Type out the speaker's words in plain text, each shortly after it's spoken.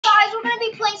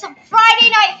be playing some Friday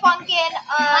Night Funkin.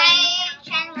 My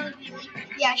channel will be linked.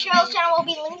 Yeah, Cheryl's channel will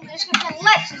be linked in the description.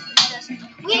 Let's do this.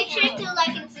 Make sure to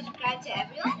like and subscribe to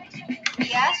everyone.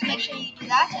 Yes, make sure you do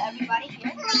that to everybody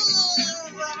here.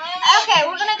 Please. Okay,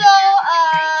 we're gonna go.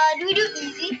 Do we do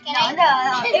easy?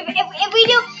 No. If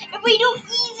we do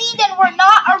easy, then we're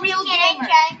not a real gamer.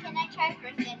 Can I try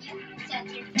first then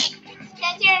you?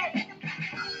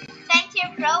 Since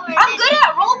you're pro. I'm good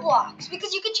at Roblox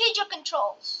because you can change your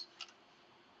controls.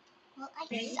 Well, I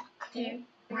suck. 2,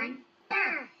 1.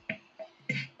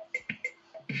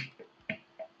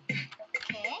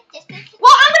 Okay, just this.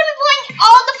 Well, I'm gonna be playing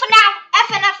all the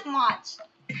FNF mods.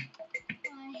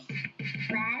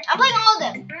 I'm playing all of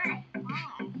them.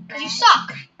 Because you suck.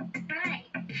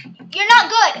 You're not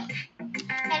good.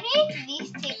 Can we at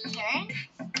least take turns?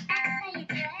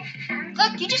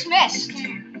 Look, you just missed.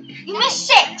 You missed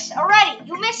 6 already.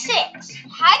 You missed 6.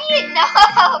 How do you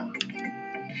know?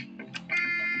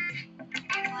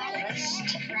 Let's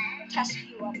test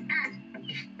you up.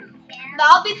 But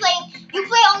I'll be playing. You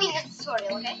play only the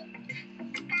tutorial, okay?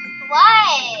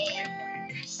 Why?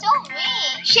 So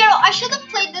mean. Cheryl, I should have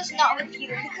played this not with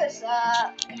you because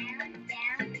I didn't even miss.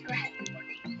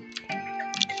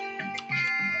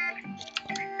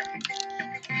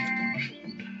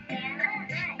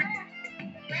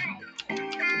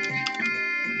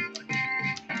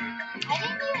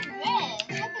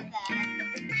 Look at that.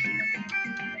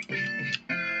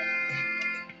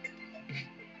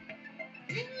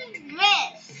 Didn't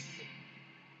miss.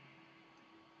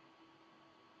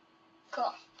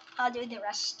 cool. I'll do the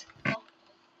rest. Cool.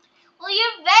 Well,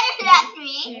 you're better than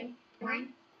me. 2,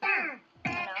 1. I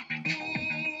know.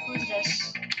 Who's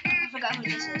this? I forgot who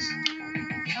this is.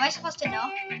 Am I supposed to know?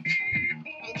 I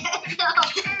don't know.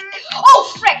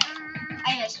 Oh, frick!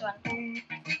 I missed one.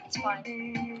 It's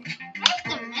fine. Where's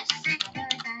the miss?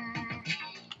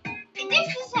 It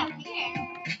just disappeared.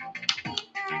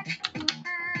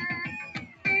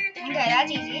 Okay,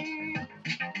 that's easy.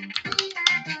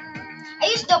 I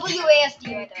use WASD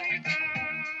by the way.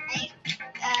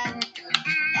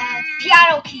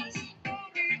 Piano keys.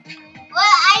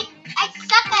 Well, I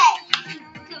suck at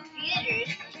computers.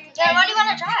 Then what do you want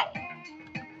to try?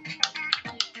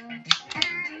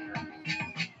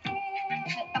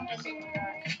 I'm busy.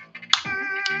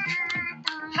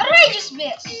 How did I just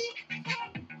miss?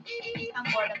 I'm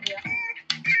bored of you.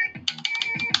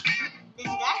 This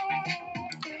guy?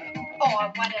 Oh,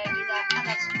 why did I do that? Oh,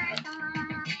 that's stupid.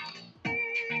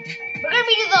 We're gonna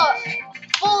be to the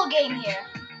full game here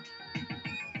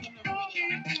In a video.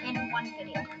 in one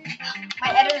video. My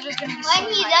editor's gonna be so When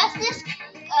he tired. does this,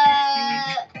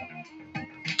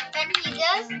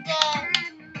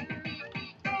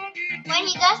 when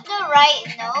he does the right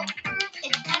note,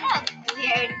 it's kind of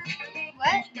weird.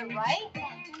 What? The right?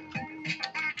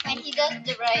 When he does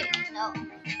the right note,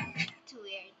 it's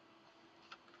weird.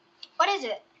 What is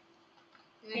it?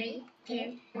 3,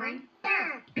 2, 1.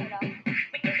 Hold on.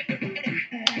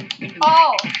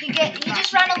 Oh, he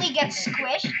just randomly gets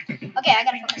squished. Okay, I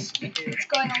gotta focus. It's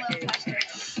going a little faster.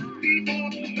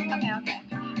 Okay.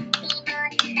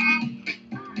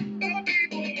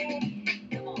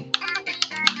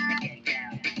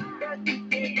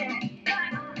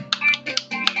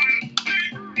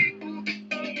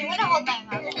 I'm gonna hold my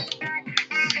mouse.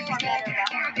 For better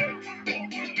luck.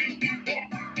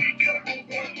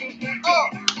 Oh,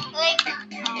 like,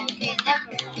 okay,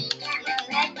 never mind. Because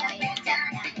I know you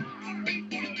definitely.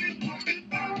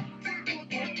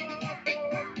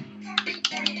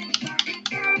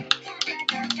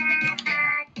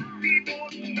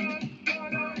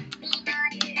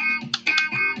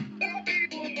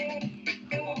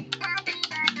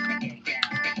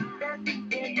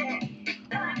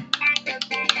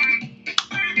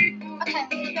 Okay,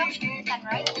 let's go. Is that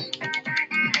right?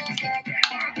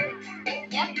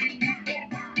 Yep.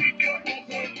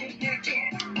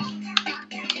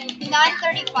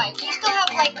 9:35. We still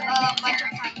have like a bunch of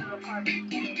time to record.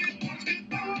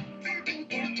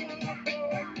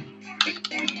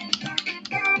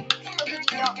 Hope you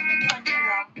don't run too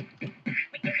long.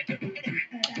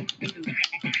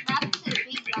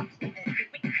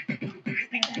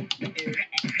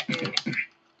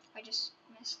 I just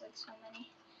missed like so many.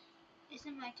 Is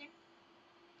it my turn?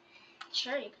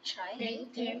 Sure, you can try. 3,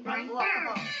 2, 1. Whoa.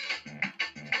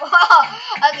 Whoa.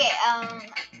 Okay.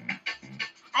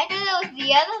 I thought it was the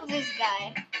other this guy.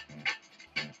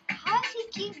 How does he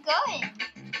keep going?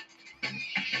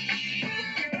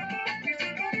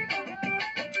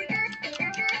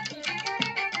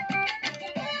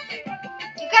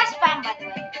 You guys spam, by the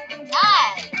way. I'm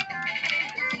not.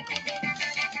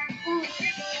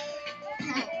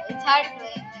 It's hard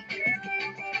playing like this.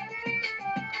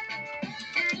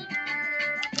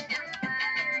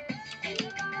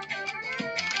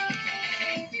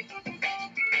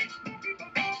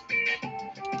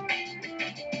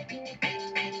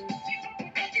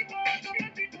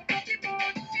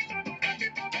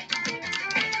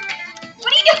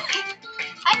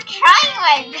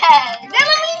 my best. Then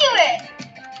let me do it.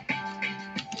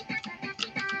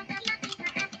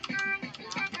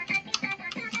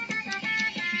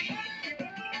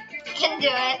 You can do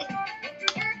it.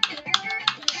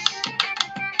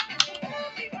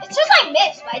 It says I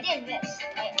missed, but I didn't miss.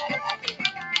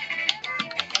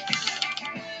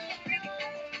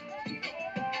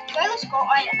 Do I lose score? Oh,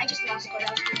 I just lost score.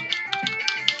 That was stupid.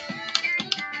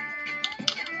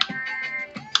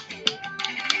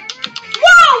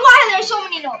 Wow! Why are there so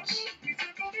many notes?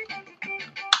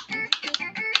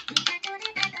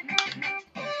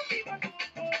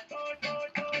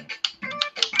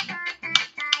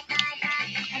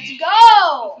 Let's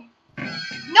go!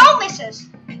 No misses.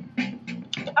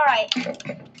 All right. Two.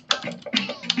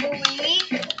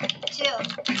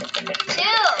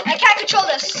 I can't control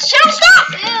this. Cheryl, stop!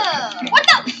 Two. What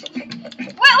the?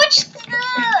 Wait, which?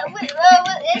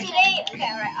 Is it A?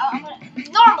 Okay, alright. I'm gonna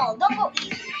normal. Don't go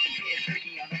easy.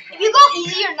 If you go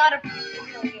easy, you're not a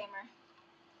real gamer.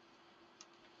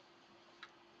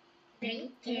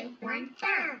 3, 2, 1, go.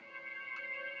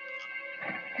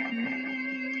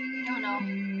 Oh no.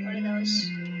 What are those?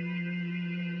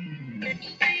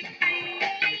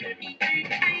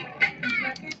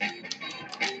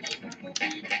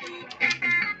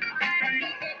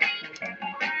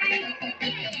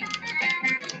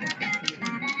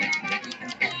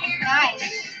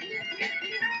 Nice.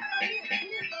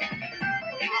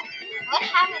 What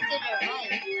happened to the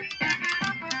voice?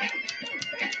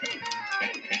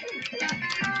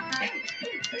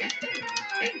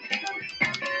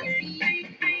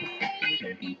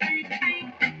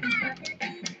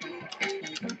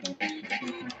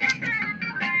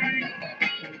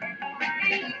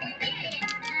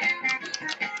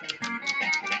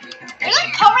 They're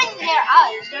like covering their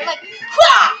eyes. They're like,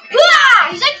 hua,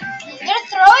 hua. He's like,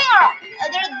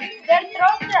 they're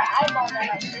throwing their eyeballs at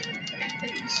us.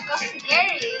 It's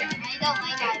scary. I don't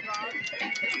like eyeballs.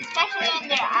 Especially when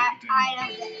they're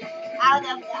out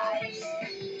of the eyes.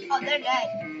 Oh, they're dead.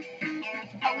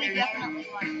 Oh, we definitely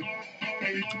won.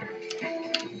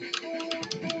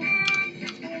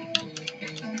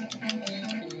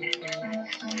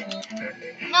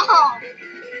 No!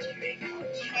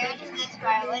 Okay, what is this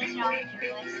part? What is wrong with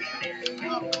your voice?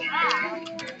 Oh,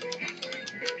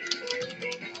 wow.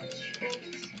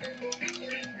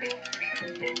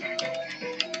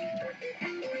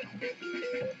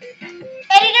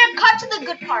 Editor, cut to the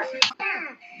good part.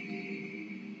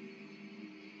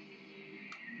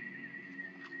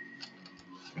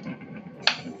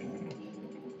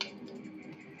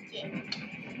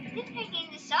 This is making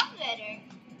the song better.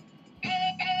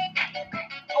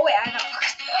 Oh wait,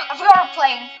 I forgot we're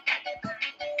playing.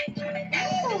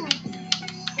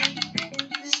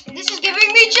 This is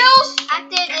giving me chills. After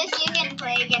this, you can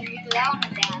play again because I want to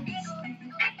dance.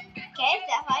 Okay, is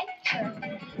that fine? Sure.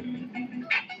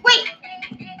 Wait.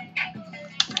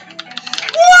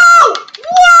 Whoa!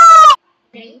 Whoa!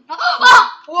 3,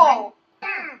 Ah! Whoa! go.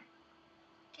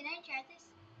 Can I try this?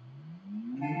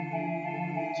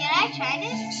 Can I try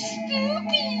this?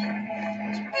 Spoopy.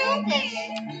 What is this?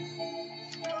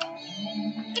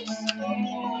 It's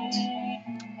Spoopy Mutt.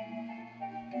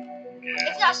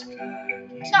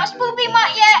 It's not Spoopy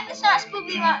Mutt yet. It's not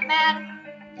Spoopy Mutt, man.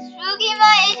 Spooky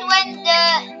Month is when the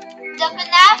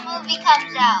FNAF movie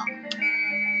comes out.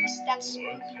 That's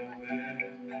Spooky.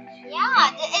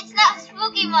 Yeah, it's not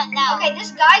Spooky Month now. Okay,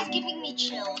 this guy's giving me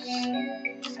chills.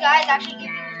 This guy's actually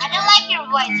giving me chills. I don't like your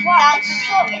voice. It Wow,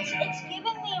 sounds it's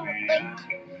giving me like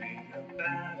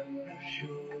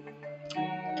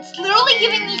it's literally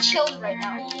giving me chills right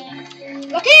now.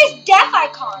 Look at his death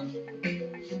icon.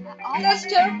 Oh, That's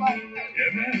terrifying.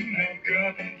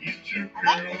 I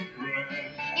like it.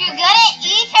 You're gonna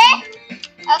eat her?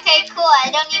 Okay, cool.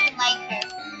 I don't even like her.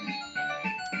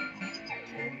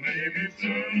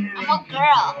 I'm a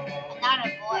girl, I'm not a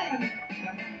boy.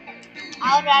 I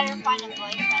would rather find a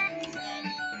boyfriend instead.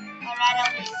 I'd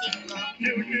rather be single.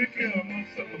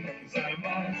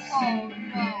 Oh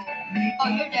no. Oh,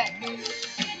 you're dead.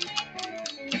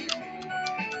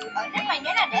 Oh, never mind.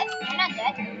 You're not dead. You're not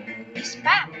dead. You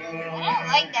spam. I don't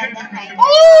like that. That's my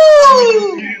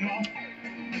Oh!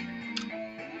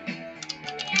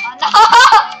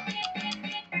 Oh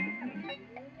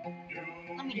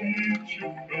Let me do it.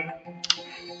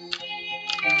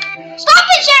 Stop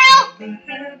it, Cheryl!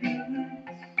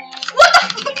 What the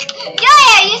fuck?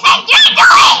 Yeah, you said you're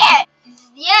doing it! This is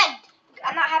the end.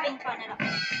 I'm not having fun at all.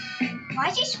 Why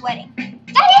is he sweating?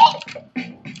 Is that it?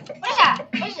 What is that?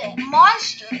 What is it?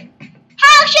 Monster.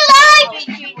 How shall I?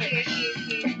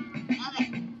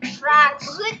 Okay. Tracks.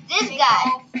 Who's this guy?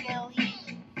 Philly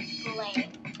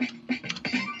Blame.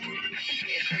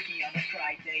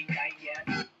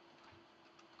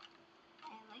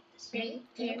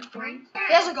 2, 1.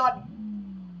 He has a gun.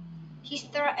 He's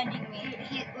threatening me.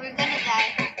 We're gonna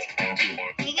die.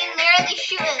 He can literally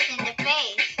shoot us in the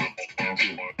face.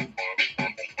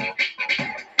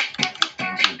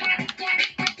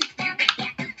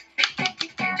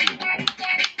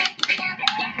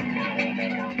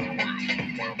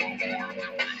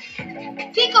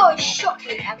 Pico is short.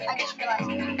 Wait, I just realized.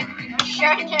 We're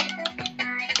shorter.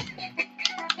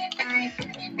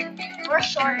 We're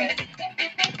shorter.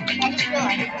 I just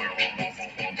realized.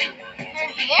 Her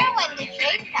hair when the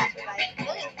train passed by is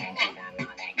really cool.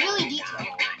 Really detailed.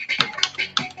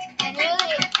 And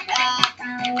really,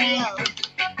 real.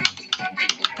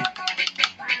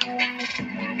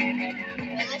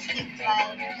 Realistic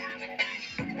vibes.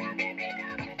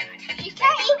 She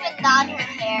can't even nod her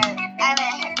hair.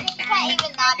 She can't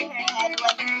even nod her head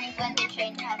when the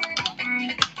train passes by.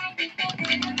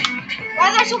 Why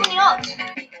are there so many notes?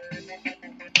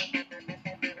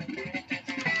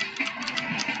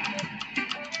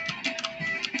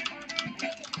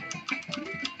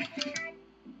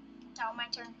 Now my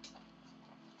turn.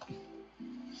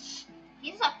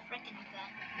 He's a freaking gun.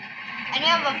 And you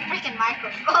have a freaking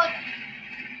microphone.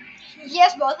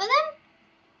 Yes, both of them?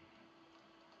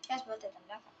 Yes, both of them.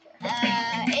 That's not fair.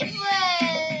 It was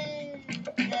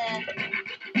the.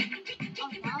 Oh,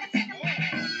 what's this?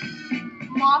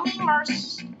 Mommy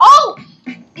Mercy. Oh!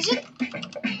 Is it?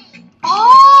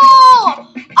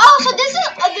 Oh! Oh, so this is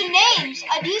the names.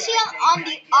 Do you see them on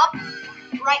the up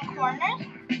right corner?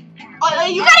 Oh,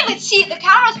 you can't even see it. The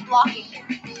camera's blocking.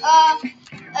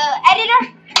 Editor?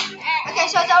 Okay,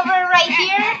 so it's over right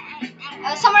here.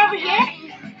 Somewhere over here.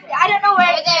 Yeah, I don't know where.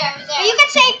 Over there, over there. But you can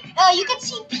say, you can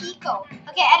see Pico.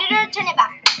 Okay, editor, turn it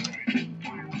back.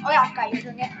 Oh yeah, okay, you're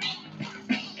doing it.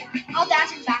 I'll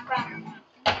dance in background.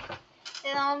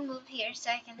 Then I'll move here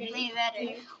so I can play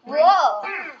better. Whoa.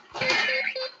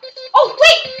 Oh,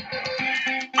 wait!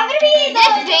 I'm gonna be Is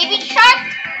this Baby Shark?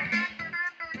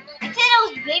 I said it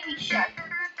was Baby Shark.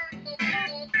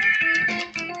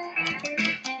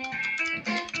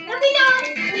 I'm gonna be down.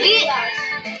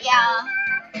 Yeah.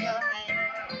 Go ahead.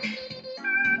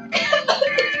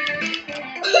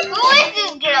 Who is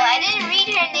this girl? I didn't read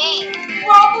her name.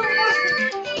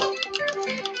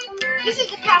 This is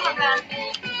the cameraman.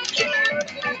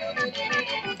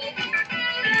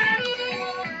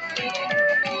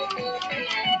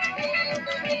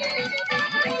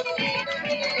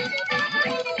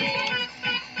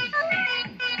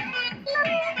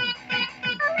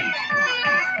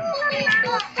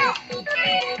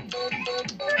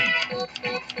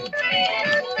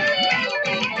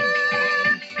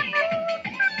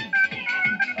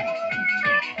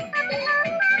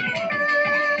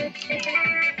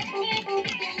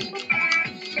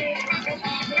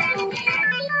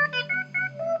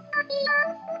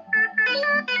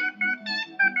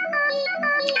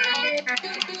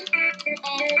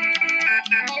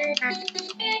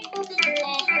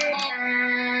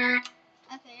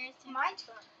 Okay, it's My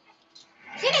turn.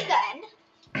 Is it at the end?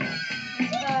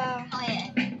 Oh yeah.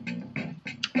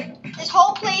 This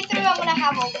whole playthrough, I'm gonna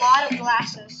have a lot of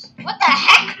glasses. What the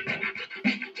heck?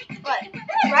 What?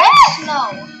 Red snow.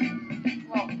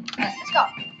 Whoa. Alright, let's go.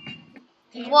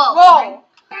 Whoa. Whoa.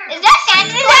 Is that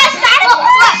Santa Claus?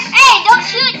 Hey, don't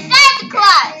shoot Santa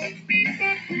Claus.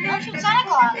 Don't shoot Santa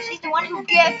Claus. He's the one who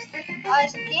gives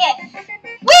us gifts.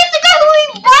 Wait, the guy who we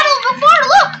battled before.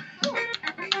 Look.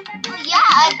 Oh,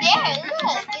 yeah, there.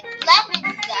 Look, it's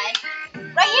Lemon's guy.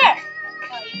 Right here.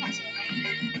 Oh, you can't see it.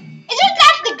 Isn't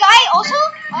that the guy also?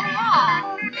 Oh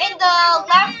yeah. In the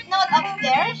left note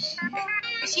upstairs?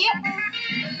 You see it?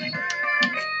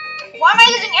 Why am I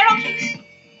using arrow keys?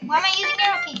 Why am I using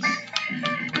arrow keys?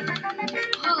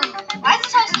 Why is it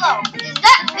so slow? Is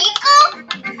that Nico?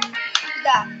 Who's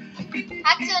that?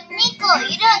 That's Nico.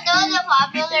 You don't know the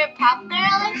popular pop girl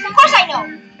or something? Of course I know.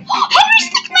 Henry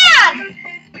Stickman!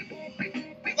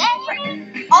 Is that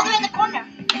Henry? All the way in the corner.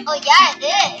 Oh yeah, it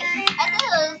is. I thought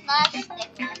it was not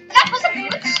Stickman. Is that Puss in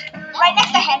Boots? Right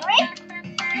next to Henry?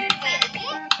 Wait, is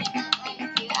it? Let me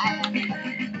see. I don't know.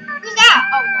 Who's that?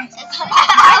 Oh no. It's I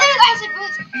thought it was Puss in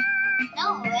Boots.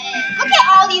 no way. Look at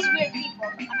all these weird people.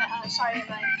 Sorry if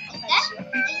I Is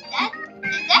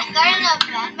that Garden of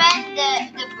Banban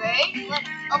the bird? What?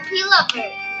 Oh, Pila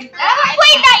bird. I haven't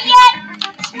played that yet!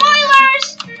 Spoilers!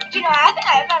 You know, I think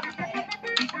I've never played it.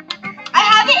 I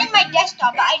have it in my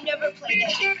desktop, but I never played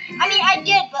it. I mean, I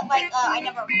did, but like, I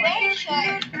never played Very it.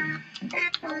 short.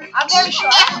 I'm very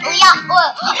short. Oh, yeah.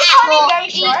 You call me very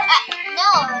short? No,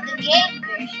 the game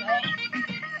very short.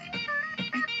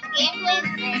 The gameplay is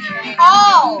very short.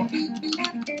 Oh!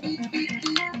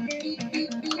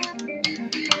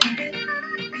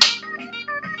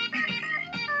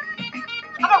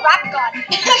 rap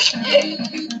god.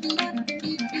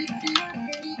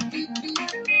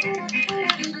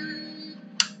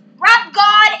 Rap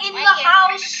god in the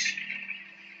house.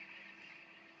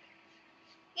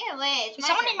 Get away. Is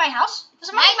someone in my house? Is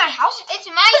someone in my house? It's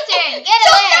my turn. Get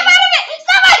Step away. out of it!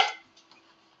 Stop it!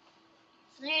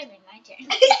 It's literally my turn.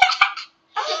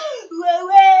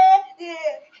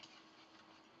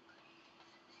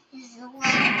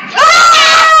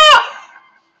 Ah!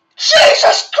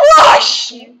 Jesus Christ!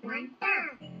 2, 1, 5.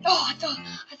 Oh, I thought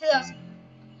that was.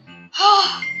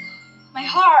 Oh, my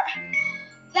heart.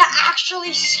 That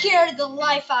actually scared the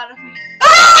life out of me.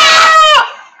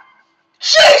 Ah!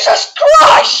 Jesus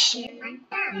Christ! 2, 1,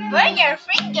 5. Burn your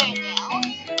fingernails.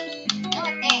 No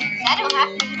thanks. I don't have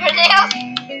fingernails.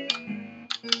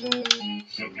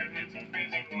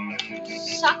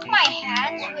 Suck my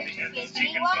hands with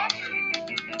fizzy water?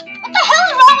 What the hell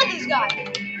is wrong with this guy?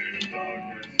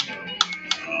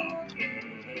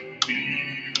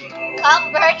 Come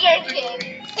Burger King.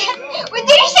 Wait,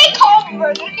 did he say call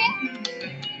Burger King?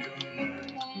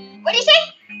 What did he say?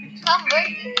 Come Burger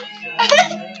King.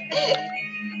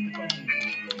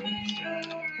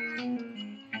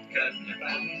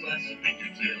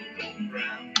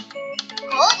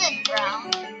 Golden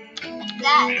brown. What's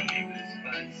that?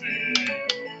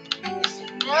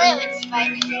 Billy with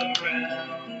spiders.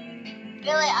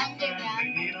 Billy underground.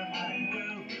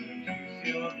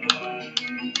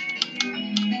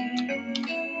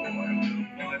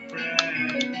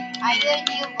 Are you a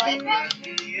new boyfriend?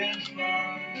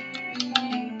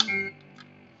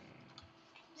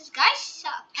 This guy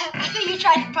sucks. I thought you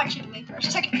tried punching me for a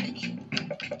second.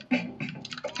 Okay,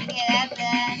 that's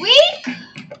it. Weak?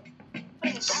 What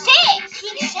is it? 6!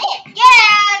 Week 6.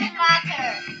 Yeah, it's my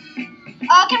turn.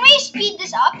 Can we speed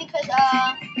this up because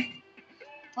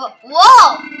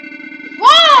Whoa!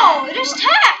 whoa! There's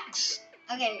text.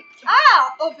 Okay.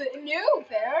 Ah, of a new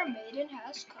fair maiden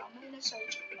has come in a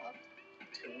search of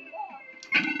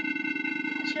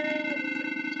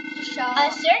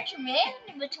A search man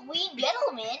between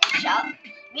gentlemen shall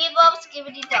be above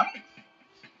skibbity dub.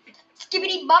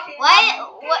 Skibbity bop.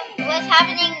 What's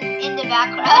happening in the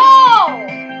background? Oh!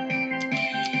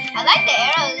 I like the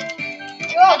arrows.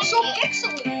 Oh, it's so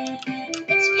pixely.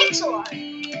 It's pixel art.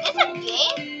 It's a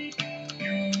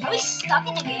game? Are we stuck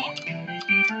in the game?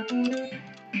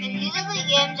 Because usually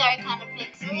games are kind of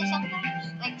pixely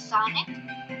sometimes, like Sonic.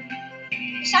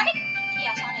 Sonic?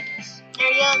 Yeah, Sonic is. The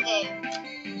real game.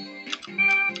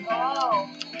 Oh.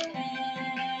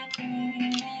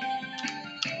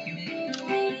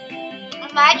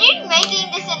 Imagine making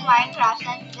this in Minecraft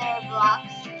since there are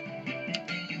blocks.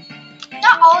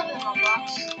 Not all of them are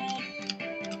blocks.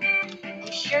 Are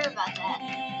you sure about that?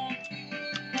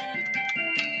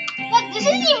 Look, this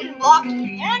isn't even blocked.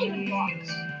 They're not even blocks.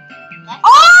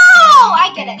 Oh,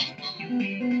 I get it.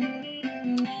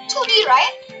 2D,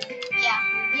 right? Yeah.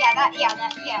 That's it.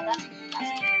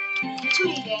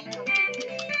 2D game.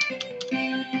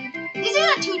 This is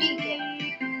a 2D game.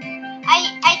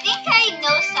 I think I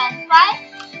know Sunfly.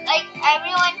 Like,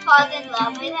 everyone falls in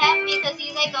love with him because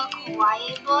he's like a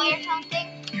quiet boy or something.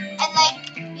 And like,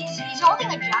 He's holding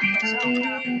a jacket, so.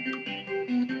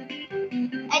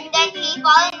 and then he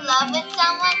falls in love with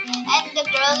someone, and the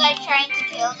girls are trying to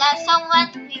kill that someone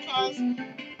because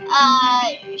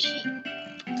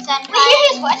Sunfly. Wait,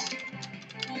 here's what?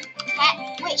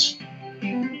 Which?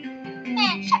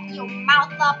 Man, shut your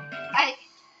mouth up.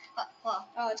 Whoa.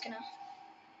 Oh, it's gonna.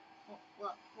 Whoa.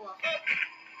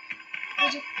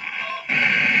 Where's it?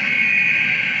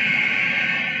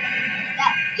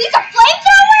 He's a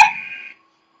flamethrower?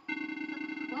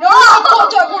 No,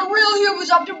 contact with real humans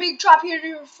after being trapped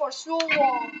here for so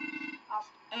long.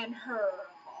 And her, of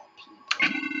all people.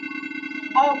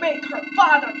 I'll make her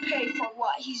father pay for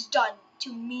what he's done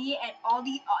to me and all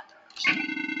the others.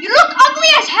 You look ugly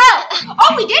as hell!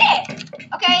 Oh, we did it!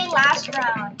 Okay, last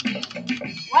round.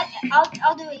 What?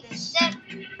 I'll do it this.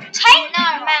 Tank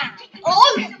man.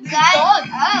 Oh,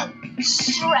 Guys,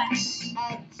 stress.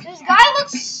 This guy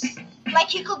looks like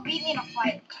he could beat me in a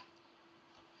fight.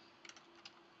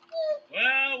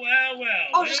 Well.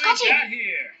 Oh, What just do we cut it. got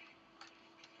here?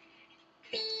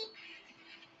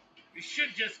 We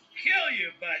should just kill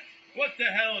you, but what the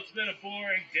hell? It's been a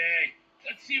boring day.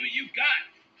 Let's see what you got.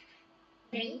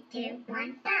 3, 2,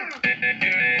 1, 5.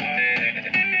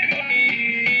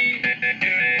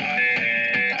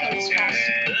 Okay, this fast.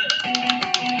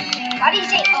 How do you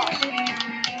say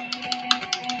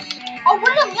Oh,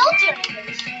 we're in a military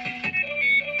base.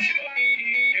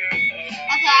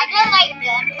 okay, I don't like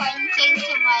them pointing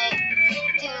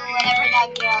to whatever that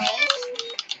girl is.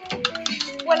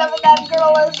 Whatever that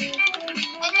girl is.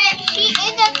 And then she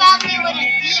in a family with a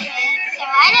demon, so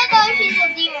I don't know if she's a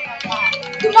demon or not.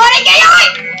 Demonic AI!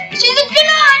 She's a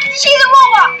demon! She's a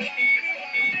robot!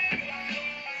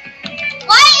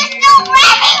 Why are you still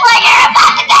rapping when you're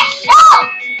about to get shot?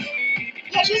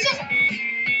 Yeah, she's just...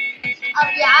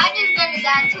 Yeah, I'm just gonna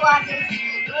dance while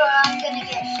I'm gonna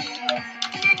get shot.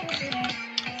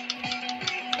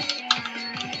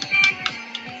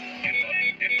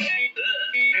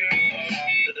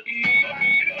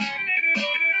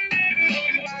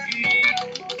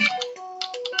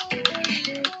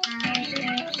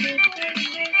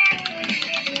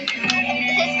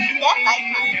 Death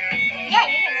icon. Yeah,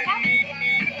 you know that.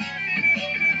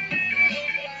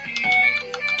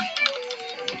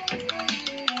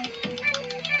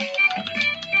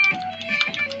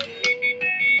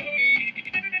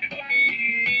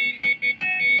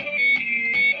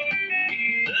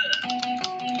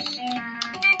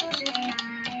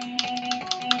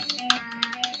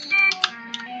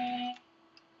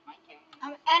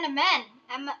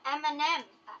 Eminem.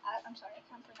 I'm sorry, I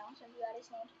can't pronounce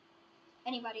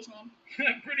anybody's name.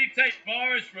 Pretty tight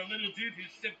bars for a little dude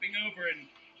who's sipping over an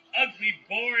ugly,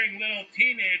 boring little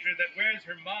teenager that wears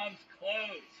her mom's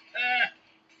clothes.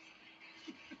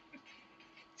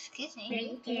 Excuse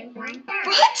me. 3, 2, 1, go.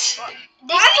 What?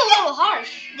 That's a little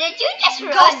harsh. Did you just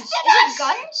Guns. roast Is it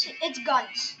guns? It's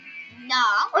guns. No.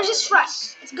 Or is it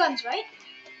stress? It's guns, right?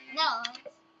 No.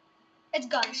 It's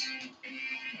guns.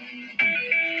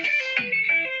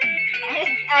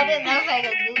 I don't know if I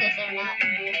can do this or not.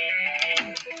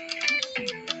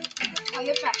 Oh,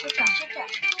 you're trash.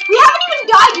 We haven't even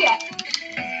died yet.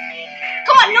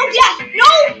 Come on, no death. No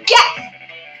death.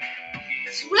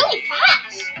 It's really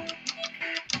fast.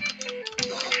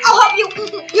 I'll help you. You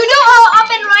do up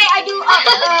and right. I do up.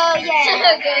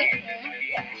 Yeah. Okay.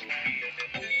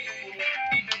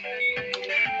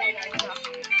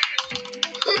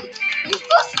 You're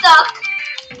still stuck.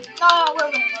 No, we're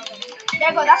winning. There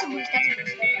you go. That's a boost. There you go.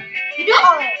 You do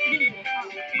all right.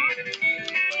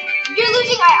 You're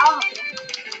losing. I'll help you.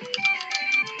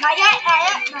 Not yet.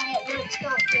 We're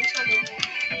still doing it.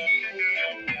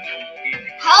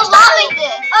 How long is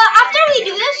this? After we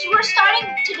do this, we'll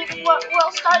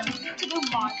start to do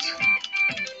mods.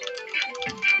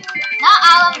 Not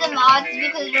all of the mods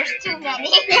because there's too many.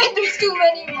 There's too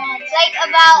many mods. Like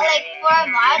about 4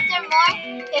 mods or more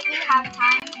if we have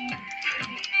time.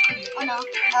 Oh no,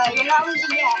 you're not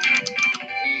losing yet.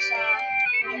 Please,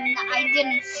 I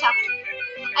didn't suck.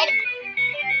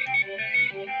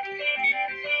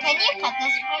 Can you cut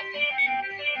this part?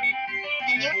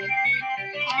 Can you?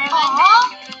 Aww,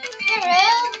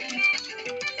 Cheryl.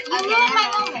 you ruined my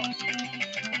moment.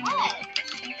 What?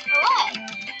 For what?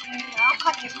 Yeah, I'll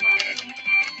cut this part.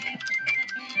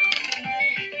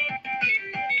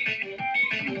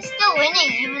 I'm still winning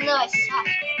even though I suck.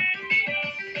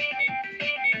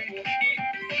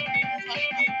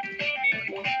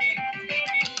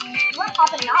 We're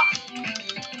popping off.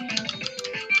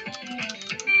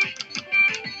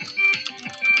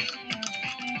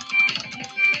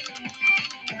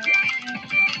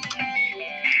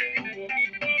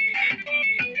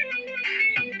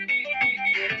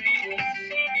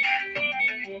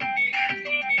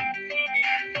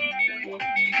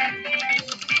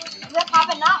 We're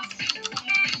popping off.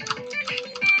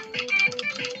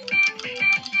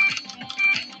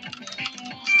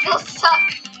 Still suck.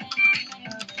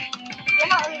 You're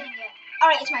not losing yet.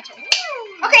 Alright, it's my turn.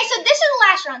 Okay, so this is the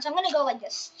last round, so I'm gonna go like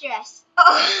this. Stress.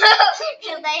 Oh.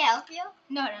 Should I help you?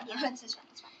 No, it's this one.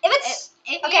 It's fine. If it's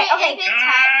If Okay, you- okay. If it's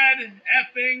hot, God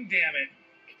effing damn it.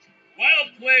 Well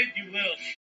played, you little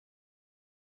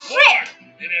war.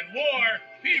 And in war,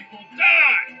 people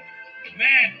die.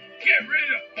 Man, get rid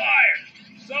of fire.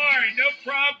 Sorry, no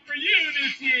prom for you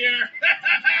this year.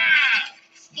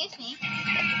 excuse me.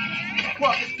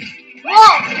 whoa.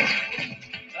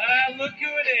 Look who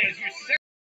it is. Your sick,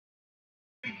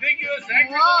 ambiguous,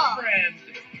 angry Whoa. little friend.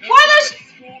 No Why there's-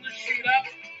 school to shoot up?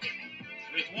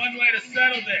 There's one way to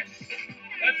settle this.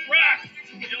 Let's rock,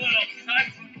 you little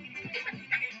cunt.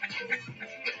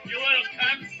 You little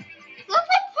cunts. Look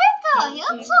at Purple. He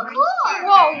looks so cool.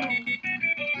 Whoa.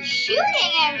 He's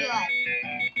shooting everyone.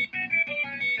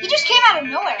 He just came out of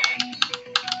nowhere.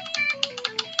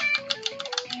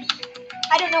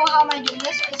 I don't know how am I doing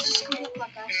this. It's just complete luck,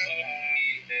 guys.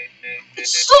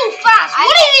 It's so fast.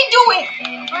 What is he doing?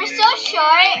 We're so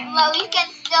short, but we can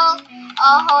still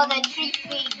hold a 3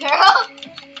 feet, girl.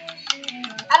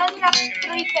 I don't think that's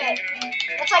 3 feet.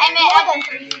 That's like I mean, more than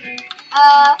 3 feet.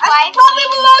 5 That's probably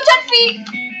below 10 feet.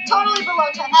 Totally below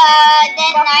 10 feet.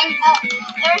 Then 9.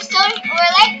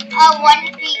 We're like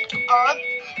 1 feet old.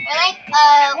 We're like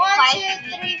 1, 5 2,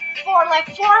 feet. 3, 4, like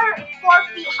 4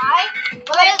 feet high.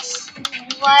 We're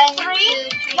 1, 3.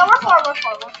 2, 3. No, we're 4. We're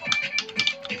 4.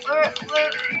 We're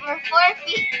 4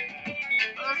 feet.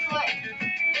 We're 4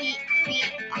 feet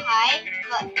high,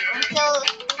 but we're still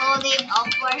holding all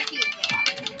 4 feet down.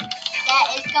 That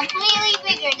is completely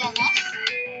bigger than us.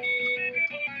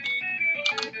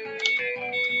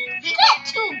 He got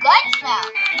 2 guns now.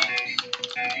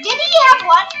 Did he have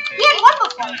one? He had one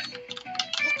before.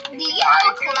 Do you have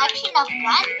a collection of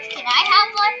guns? Can I have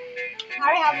one? I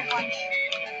already have a bunch.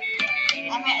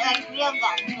 I mean, like real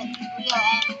guns with real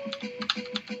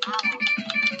ammo.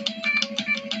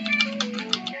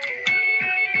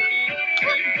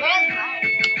 Real guns.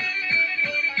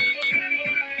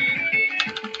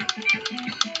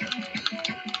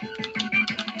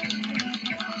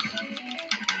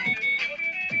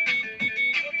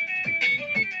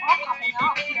 All popping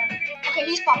off here. Okay,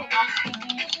 he's popping off.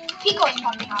 Pico is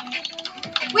popping off.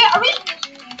 Wait, are we?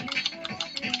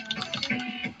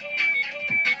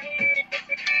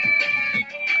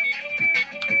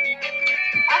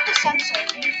 I have to censor.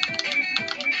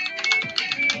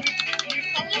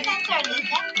 Can you censor this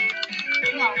then?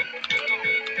 No.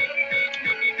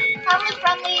 Family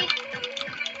friendly.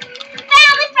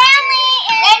 Family friendly!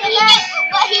 And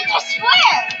but he just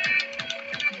swore!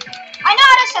 I know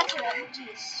how to censor it.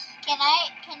 Jeez.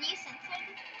 Can you censor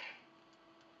this?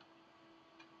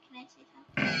 Can I say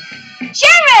something?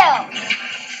 Cheryl!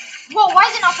 Whoa, why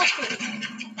is it not full screen?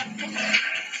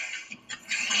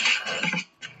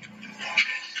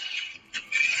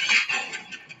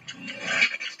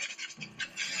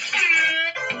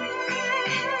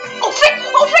 Oh frick,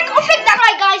 that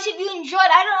right guys, if you enjoyed,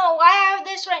 I don't know why I have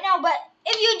this right now, but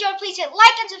if you enjoyed, please hit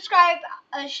like and subscribe.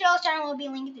 Cheryl's channel will be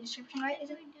linked in the description, right? Is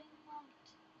it?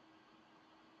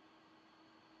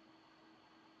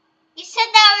 You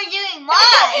said that we're doing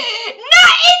mine!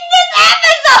 Not in this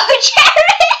episode,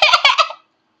 Cheryl!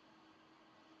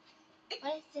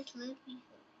 What is this loopy?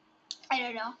 I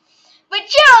don't know. But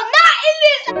Cheryl, not in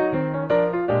this